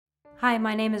Hi,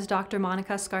 my name is Dr.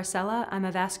 Monica Scarsella. I'm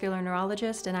a vascular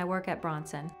neurologist and I work at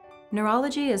Bronson.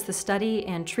 Neurology is the study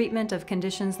and treatment of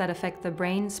conditions that affect the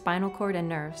brain, spinal cord, and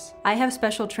nerves. I have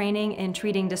special training in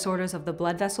treating disorders of the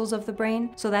blood vessels of the brain,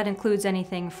 so that includes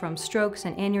anything from strokes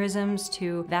and aneurysms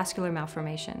to vascular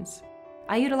malformations.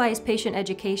 I utilize patient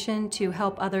education to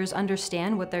help others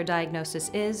understand what their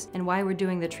diagnosis is and why we're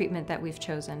doing the treatment that we've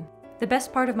chosen. The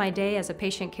best part of my day as a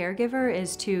patient caregiver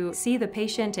is to see the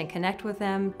patient and connect with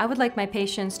them. I would like my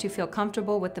patients to feel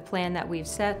comfortable with the plan that we've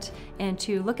set and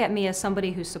to look at me as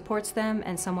somebody who supports them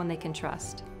and someone they can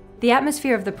trust. The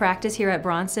atmosphere of the practice here at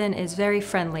Bronson is very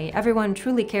friendly. Everyone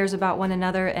truly cares about one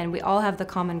another and we all have the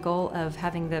common goal of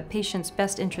having the patient's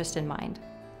best interest in mind.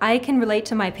 I can relate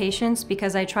to my patients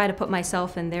because I try to put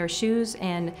myself in their shoes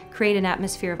and create an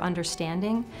atmosphere of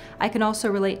understanding. I can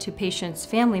also relate to patients'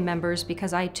 family members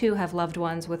because I too have loved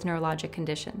ones with neurologic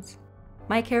conditions.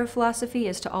 My care philosophy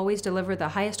is to always deliver the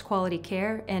highest quality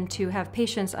care and to have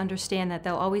patients understand that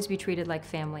they'll always be treated like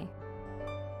family.